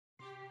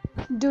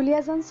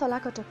দুলীয়াজান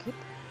চলাকটকীত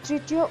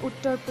তৃতীয়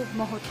উত্তৰ-পূব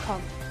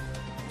মহোৎসৱ।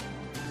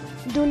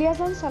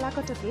 দুলীয়াজান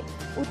চলাকটকীত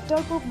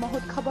উত্তৰ-পূব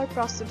মহোৎসৱৰ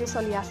প্ৰস্তুতি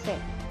চলি আছে।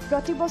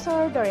 প্ৰতি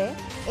বছৰৰ দৰে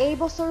এই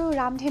বছৰো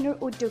ৰামধেনুৰ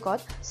উদ্যোগত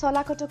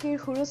চলাকটকীৰ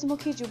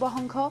সুৰুজমুখী যুৱ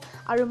সংঘ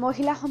আৰু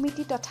মহিলা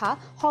সমিতি তথা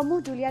সমূহ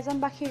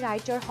দুলীয়াজানবাসী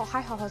ৰাইজৰ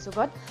সহায়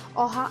সহযোগত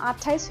অহা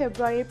 28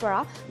 ফেব্ৰুৱাৰীৰ পৰা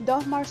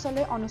 10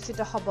 মাৰ্চলৈ অনুষ্ঠিত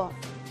হ'ব।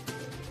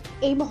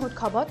 এই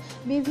মহোৎসৱত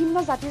বিভিন্ন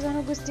জাতি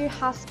জনগোষ্ঠীৰ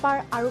সাজপাৰ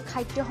আৰু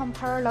খাদ্য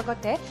সম্ভাৰৰ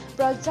লগতে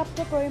পৰ্যাপ্ত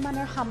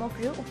পৰিমাণৰ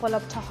সামগ্ৰীও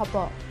উপলব্ধ হ'ব।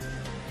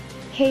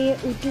 সেয়ে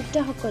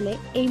উদ্যোক্তাসকলে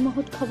এই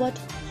মহোৎসৱত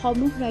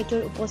সমূহ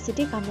ৰাইজৰ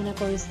উপস্থিতি কামনা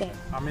কৰিছে।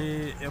 আমি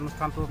এই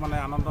অনুষ্ঠানটোৰ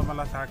আনন্দ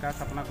মেলা, চাৰ্কাছ,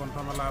 আপোনাৰ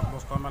গ্ৰন্থমেলা,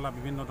 বস্ত্ৰ মেলা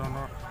বিভিন্ন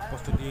ধৰণৰ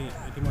প্ৰস্তুতি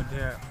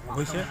ইতিমধ্যে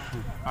হৈছে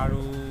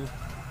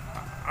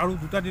আৰু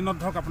দুটা দিনত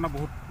ধৰক আপোনাৰ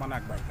বহুত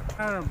আগবাঢ়িছে।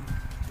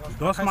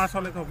 10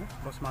 মাৰ্চলৈকে হ'ব,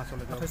 10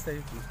 মাৰ্চলৈকে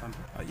অনুষ্ঠানটো।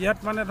 ইয়াত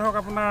ধৰক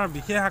আপোনাৰ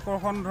বিশেষ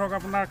আকৰ্ষণ ধৰক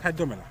আপোনাৰ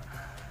খাদ্য মেলা।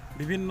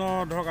 বিভিন্ন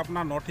ধৰক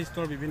আপোনাৰ নৰ্থ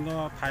ইষ্টৰ বিভিন্ন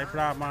ঠাইৰ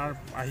পৰা আমাৰ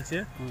আহিছে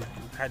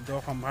খাদ্য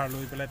সম্ভাৰ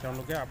লৈ পেলাই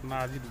তেওঁলোকে আপোনাৰ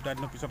আজি দুটা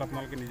দিনৰ পিছত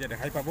আপোনালোকে নিজে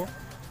দেখাই পাব।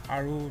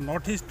 আৰু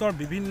নৰ্থ ইষ্টৰ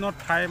বিভিন্ন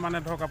ঠাই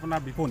ধৰক আপোনাৰ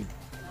বিপণী,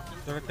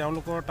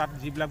 তেওঁলোকৰ তাত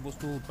যিবিলাক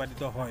বস্তু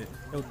উৎপাদিত হয়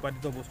সেই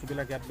উৎপাদিত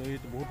বস্তুবিলাক ইয়াত লৈ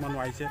বহুত মানুহ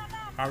আহিছে।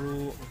 আৰু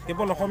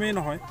কেৱল অসমেই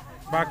নহয়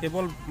বা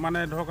কেৱল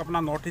ধৰক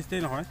আপোনাৰ নৰ্থ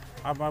ইষ্টেই নহয়,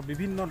 আমাৰ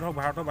বিভিন্ন ধৰক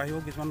ভাৰতৰ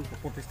বাহিৰেও কিছুমান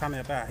প্ৰতিষ্ঠান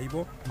ইয়াতে আহিব,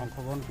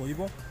 অংশগ্ৰহণ কৰিব।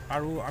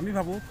 আৰু আমি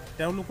ভাবোঁ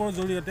তেওঁলোকৰ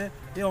জৰিয়তে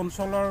এই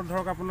অঞ্চলৰ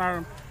ধৰক আপোনাৰ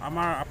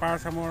আমাৰ আপাৰ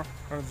আছামৰ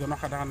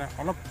জনসাধাৰণে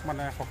অলপ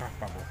সকাহ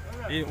পাব।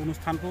 এই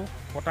অনুষ্ঠানটো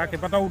পতাৰ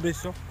কেইবাটাও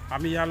উদ্দেশ্য।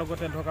 আমি ইয়াৰ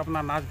লগতে ধৰক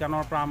আপোনাৰ নাচ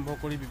গানৰ পৰা আৰম্ভ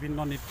কৰি বিভিন্ন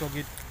নৃত্য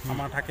গীত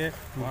আমাৰ থাকে,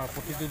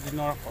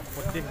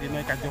 প্ৰত্যেক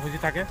দিনেই কাৰ্যসূচী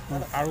থাকে।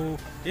 আৰু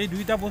এই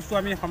দুইটা বস্তু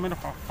আমি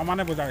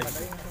সমানে বজাই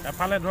ৰাখিছোঁ।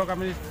 এফালে ধৰক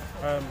আমি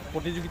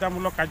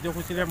প্ৰতিযোগিতামূলক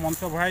কাৰ্যসূচীৰে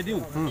মঞ্চ ভৰাই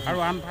দিওঁ আৰু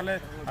আনফালে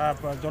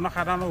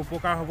জনসাধাৰণৰ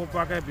উপকাৰ হ'ব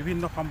পৰাকৈ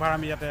বিভিন্ন সম্ভাৰ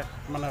আমি ইয়াতে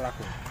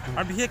ৰাখোঁ।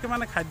 আৰু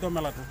বিশেষকৈ খাদ্য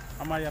মেলাটো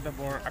আমাৰ ইয়াতে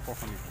বৰ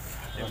আকৰ্ষণীয়।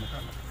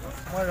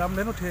 মই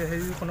ৰামধেনু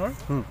হেৰিখনৰ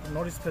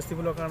নৰ্থ ইষ্ট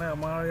ফেষ্টিভেলৰ কাৰণে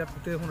আমাৰ ইয়াত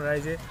গোটেইখন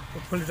ৰাইজে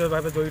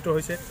উৎফুল্লিতভাৱে জড়িত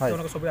হৈছে।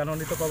 তেওঁলোকে চবেই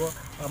আনন্দিত পাব।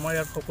 আমাৰ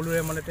ইয়াত সকলোৰে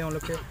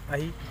তেওঁলোকে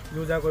আহি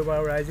যো-জা কৰিব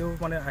আৰু ৰাইজেও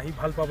আহি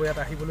ভাল পাব। ইয়াত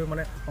আহিবলৈ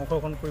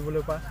অংশগ্ৰহণ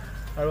কৰিবলৈ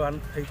আৰু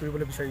হেৰি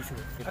কৰিবলৈ বিচাৰিছোঁ।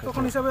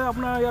 আকৰ্ষণ হিচাপে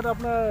আপোনাৰ ইয়াত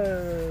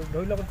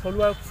ধৰি লওক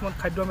থলুৱা কিছুমান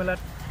খাদ্য মেলাত,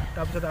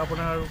 তাৰপিছত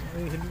আপোনাৰ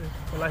এই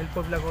কলা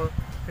শিল্পবিলাকৰ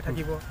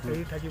থাকিব,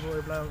 হেৰি থাকিব,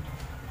 এইবিলাক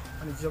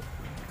বাণিজ্যিক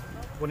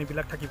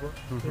বনিবিলাক থাকিব।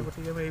 সেই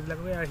গতিকে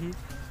এইবিলাকে আহি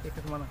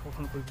কেইটামান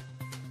আকৰ্ষণ কৰিব।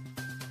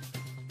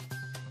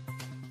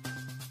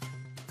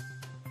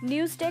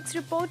 News desk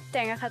report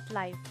Tengakhat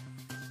live.